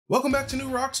Welcome back to New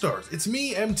Rockstars. It's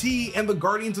me, MT, and the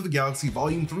Guardians of the Galaxy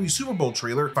Volume 3 Super Bowl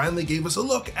trailer finally gave us a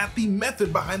look at the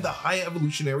method behind the High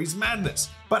Evolutionary's madness.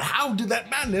 But how did that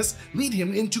madness lead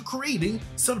him into creating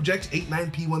Subject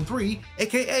 89P13,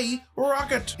 aka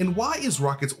Rocket? And why is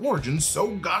Rocket's origin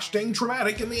so gosh dang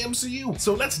traumatic in the MCU?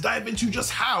 So let's dive into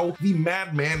just how the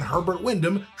madman Herbert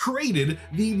Wyndham created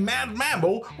the mad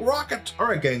mammal Rocket.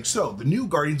 Alright gang, so the new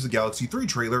Guardians of the Galaxy 3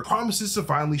 trailer promises to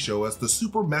finally show us the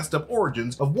super messed up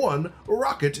origins of one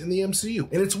Rocket in the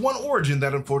MCU. And it's one origin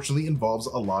that unfortunately involves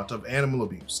a lot of animal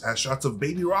abuse, as shots of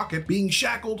baby Rocket being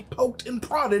shackled, poked, and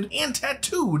prodded, and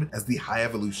tattooed as the High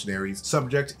Evolutionary's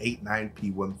Subject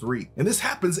 89P13. And this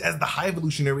happens as the High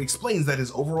Evolutionary explains that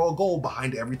his overall goal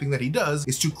behind everything that he does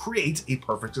is to create a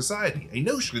perfect society, a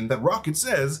notion that Rocket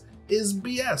says is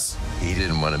BS. He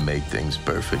didn't want to make things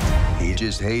perfect. He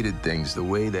just hated things the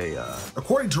way they are.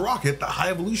 According to Rocket, the High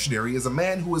Evolutionary is a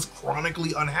man who is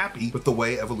chronically unhappy with the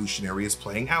way evolutionary is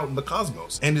playing out in the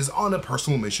cosmos, and is on a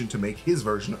personal mission to make his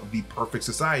version of the perfect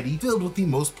society filled with the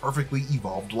most perfectly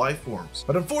evolved life forms.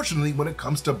 But unfortunately, when it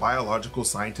comes to biological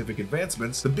scientific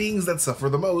advancements, the beings that suffer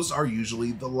the most are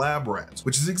usually the lab rats,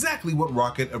 which is exactly what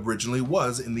Rocket originally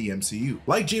was in the MCU.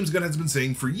 Like James Gunn has been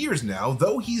saying for years now,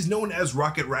 though he's known as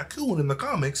Rocket Raccoon in the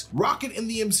comics, Rocket in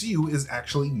the MCU is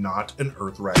actually not an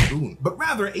Earth raccoon, but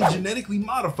rather a genetically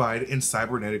modified and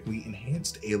cybernetically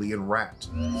enhanced alien rat.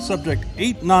 Subject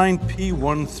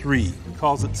 89P13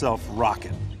 calls itself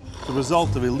Rocket, the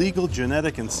result of illegal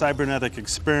genetic and cybernetic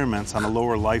experiments on a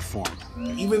lower life form.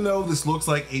 Even though this looks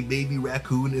like a baby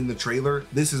raccoon in the trailer,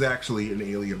 this is actually an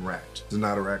alien rat. It's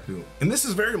not a raccoon. And this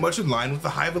is very much in line with the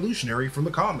High Evolutionary from the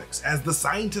comics, as the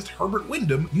scientist Herbert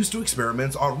Wyndham used to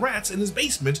experiment on rats in his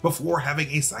basement before having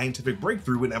a scientific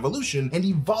breakthrough in evolution and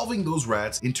evolving those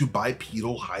rats into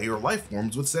bipedal higher life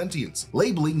forms with sentience,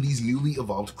 labeling these newly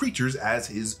evolved creatures as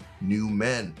his new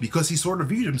men, because he sort of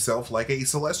viewed himself like a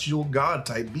celestial god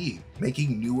type being,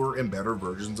 making newer and better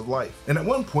versions of life. And at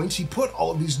one point, he put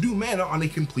all of these new men on a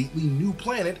completely new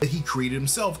planet that he created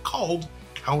himself called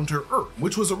Counter-Earth,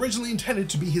 which was originally intended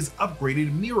to be his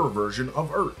upgraded mirror version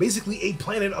of Earth. Basically a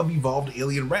planet of evolved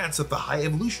alien rats that the High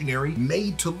Evolutionary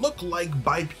made to look like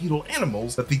bipedal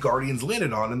animals that the Guardians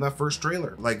landed on in that first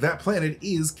trailer. Like, that planet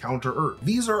is Counter-Earth.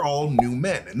 These are all new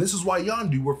men, and this is why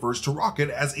Yondu refers to Rocket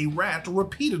as a rat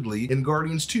repeatedly in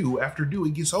Guardians 2 after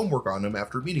doing his homework on him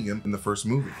after meeting him in the first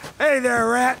movie. Hey there,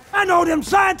 rat. I know them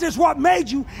scientists what made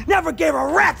you never gave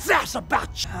a rat's ass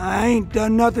about you. I ain't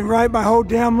done nothing right my whole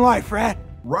damn life, rat.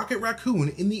 Rocket Raccoon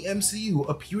in the MCU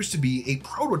appears to be a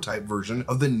prototype version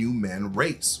of the New Men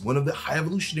race, one of the High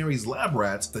Evolutionary's lab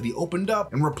rats that he opened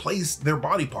up and replaced their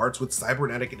body parts with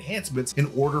cybernetic enhancements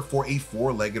in order for a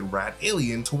four-legged rat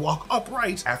alien to walk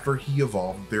upright after he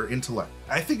evolved their intellect.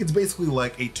 I think it's basically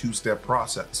like a two-step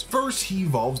process. First, he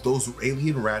evolves those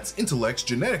alien rats' intellects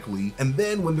genetically, and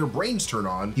then when their brains turn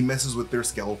on, he messes with their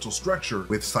skeletal structure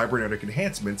with cybernetic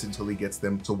enhancements until he gets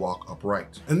them to walk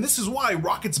upright. And this is why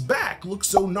Rocket's back looks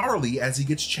so gnarly as he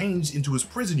gets changed into his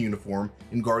prison uniform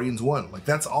in Guardians 1. Like,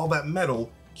 that's all that metal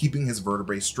keeping his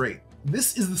vertebrae straight.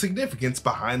 This is the significance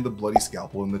behind the bloody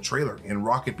scalpel in the trailer and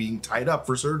Rocket being tied up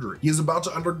for surgery. He is about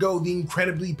to undergo the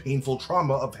incredibly painful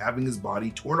trauma of having his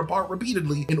body torn apart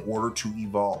repeatedly in order to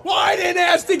evolve. Well, I didn't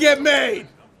ask to get made!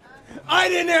 I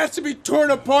didn't ask to be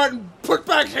torn apart and put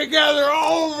back together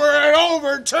over and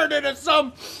over and turned into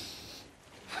some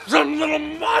little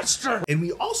monster! And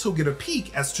we also get a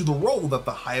peek as to the role that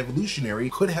the High Evolutionary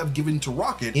could have given to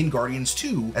Rocket in Guardians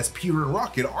 2 as Peter and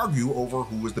Rocket argue over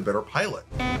who was the better pilot.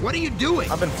 What are you doing?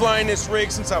 I've been flying this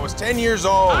rig since I was 10 years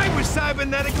old. I was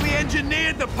cybernetically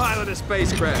engineered to pilot a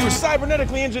spacecraft. He was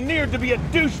cybernetically engineered to be a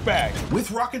douchebag.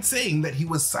 With Rocket saying that he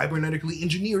was cybernetically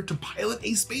engineered to pilot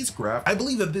a spacecraft, I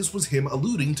believe that this was him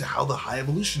alluding to how the High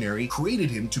Evolutionary created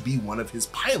him to be one of his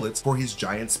pilots for his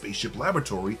giant spaceship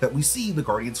laboratory that we see the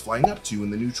Guardians flying up to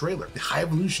in the new trailer. The High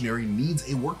Evolutionary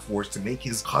needs a workforce to make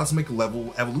his cosmic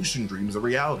level evolution dreams a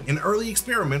reality. And early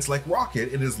experiments like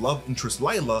Rocket and his love interest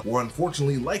Lyla were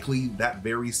unfortunately likely that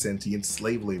very sentient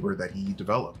slave labor that he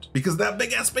developed. Because that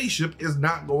big ass spaceship is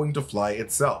not going to fly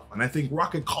itself. And I think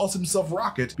Rocket calls himself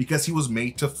Rocket because he was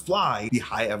made to fly the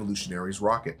High Evolutionary's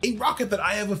rocket. A rocket that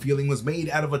I have a feeling was made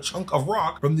out of a chunk of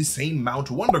rock from the same Mount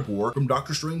Wundagore from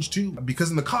Doctor Strange 2.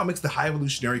 Because in the comics, the High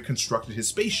Evolutionary constructed his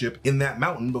spaceship in that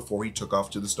mountain mountain before he took off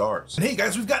to the stars. And hey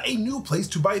guys, we've got a new place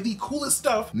to buy the coolest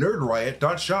stuff,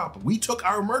 nerdriot.shop. We took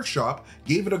our merch shop,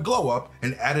 gave it a glow up,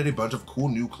 and added a bunch of cool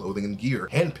new clothing and gear,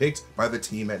 handpicked by the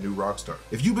team at New Rockstar.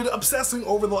 If you've been obsessing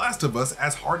over The Last of Us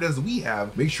as hard as we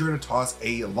have, make sure to toss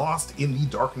a Lost in the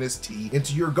Darkness tee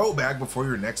into your go bag before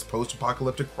your next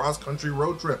post-apocalyptic cross-country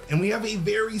road trip. And we have a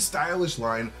very stylish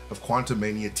line of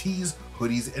Quantumania tees,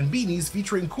 hoodies, and beanies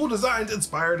featuring cool designs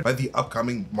inspired by the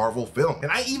upcoming Marvel film.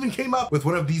 And I even came up with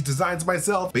one of these designs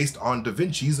myself based on Da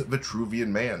Vinci's Vitruvian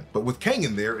Man, but with Kang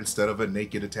in there instead of a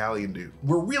naked Italian dude.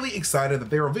 We're really excited that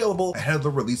they're available ahead of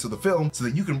the release of the film so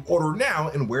that you can order now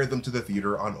and wear them to the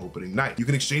theater on opening night. You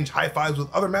can exchange high fives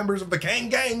with other members of the Kang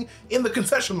Gang in the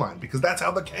concession line because that's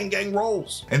how the Kang Gang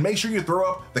rolls. And make sure you throw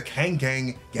up the Kang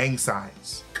Gang gang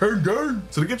signs. Kang Gang!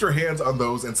 So to get your hands on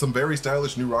those and some very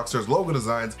stylish New Rockstars logo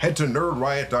designs, head to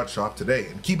nerdriot.shop today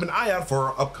and keep an eye out for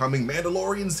our upcoming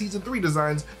Mandalorian Season 3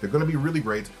 designs. They're gonna be really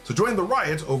great, so join the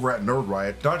riot over at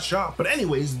nerdriot.shop. But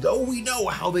anyways, though we know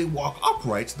how they walk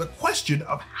upright, the question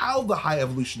of how the High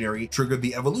Evolutionary triggered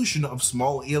the evolution of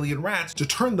small alien rats to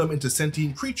turn them into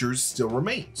sentient creatures still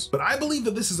remains. But I believe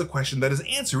that this is a question that is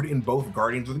answered in both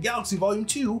Guardians of the Galaxy Volume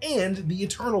 2 and the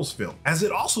Eternals film, as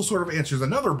it also sort of answers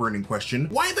another burning question: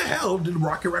 why the hell did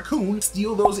Rocket Raccoon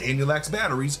steal those Annulax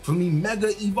batteries from the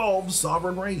mega evolved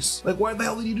sovereign race? Like, why the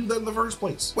hell did he do that in the first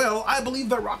place? Well, I believe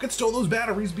that Rocket stole those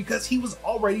batteries because he was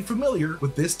already familiar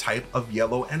with this type of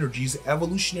yellow energy's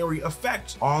evolutionary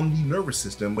effect on the nervous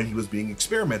system when he was being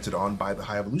experimented on by the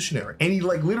High Evolutionary. And he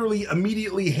like literally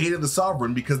immediately hated the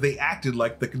Sovereign because they acted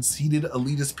like the conceited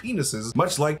elitist penises,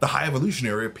 much like the High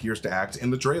Evolutionary appears to act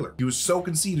in the trailer. He was so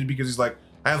conceited because he's like,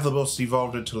 I have the most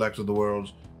evolved intellect of the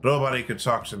world. Nobody can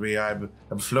talk to me. I'm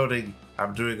floating.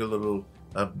 I'm doing a little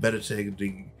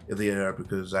meditating in the air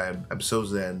because I'm so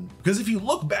zen. Because if you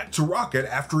look back to Rocket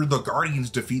after the Guardians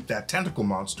defeat that tentacle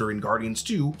monster in Guardians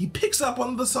 2, he picks up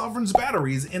on the Sovereign's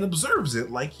batteries and observes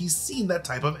it like he's seen that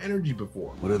type of energy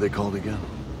before. What are they called again?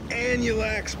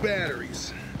 Annulax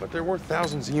batteries. But they're worth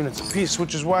thousands of units apiece,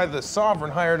 which is why the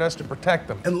Sovereign hired us to protect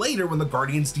them. And later, when the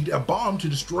Guardians need a bomb to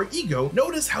destroy Ego,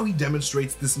 notice how he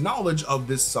demonstrates this knowledge of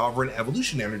this Sovereign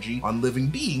evolution energy on living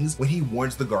beings when he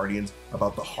warns the Guardians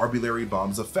about the Harbulary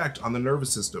bomb's effect on the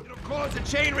nervous system. It'll cause a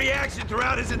chain reaction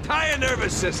throughout his entire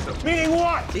nervous system. Meaning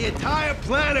what? The entire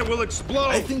planet will explode.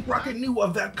 I think Rocket knew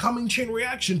of that coming chain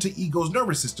reaction to Ego's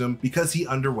nervous system because he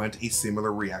underwent a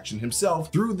similar reaction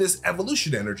himself through this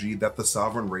evolution energy that the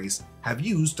Sovereign race have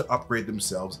used to upgrade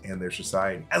themselves and their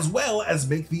society, as well as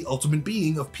make the ultimate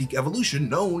being of peak evolution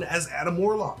known as Adam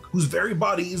Warlock, whose very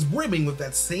body is brimming with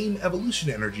that same evolution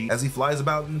energy as he flies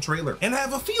about in the trailer. And I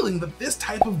have a feeling that this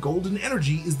type of golden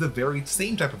energy is the very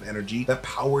same type of energy that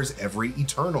powers every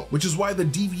Eternal, which is why the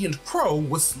deviant Crow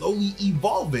was slowly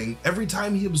evolving every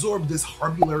time he absorbed this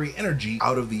Harbulary energy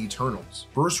out of the Eternals.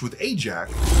 First with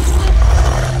Ajax,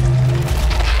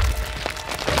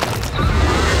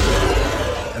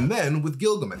 and then with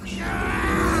Gilgamesh.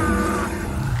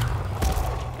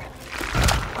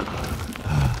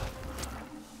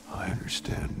 I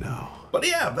understand now. But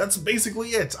yeah, that's basically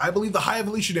it. I believe the High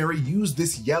Evolutionary used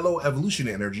this yellow evolution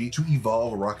energy to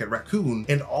evolve Rocket Raccoon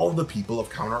and all the people of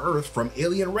Counter-Earth from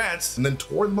alien rats, and then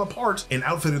tore them apart and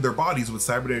outfitted their bodies with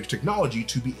cybernetic technology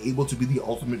to be able to be the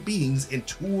ultimate beings and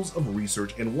tools of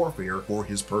research and warfare for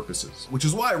his purposes. Which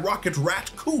is why Rocket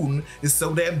Rat-coon is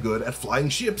so damn good at flying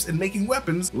ships and making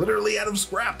weapons literally out of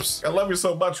scraps. I love you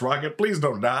so much, Rocket. Please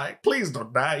don't die. Please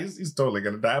don't die. He's totally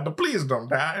gonna die, but please don't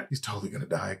die. He's totally gonna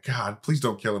die. God, please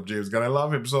don't kill him, James Gunn. I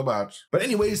love him so much. But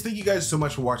anyways, thank you guys so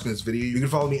much for watching this video. You can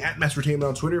follow me at MasterTainment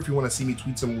on Twitter if you want to see me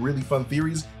tweet some really fun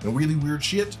theories and really weird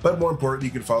shit. But more importantly,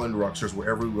 you can follow New Rockstars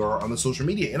wherever you are on the social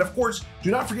media. And of course, do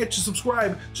not forget to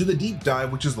subscribe to the Deep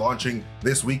Dive, which is launching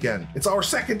this weekend. It's our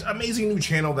second amazing new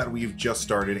channel that we've just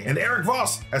started, and Eric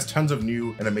Voss has tons of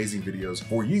new and amazing videos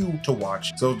for you to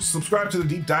watch. So subscribe to the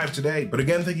Deep Dive today. But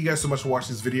again, thank you guys so much for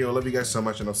watching this video. I love you guys so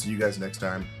much, and I'll see you guys next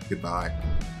time. Goodbye.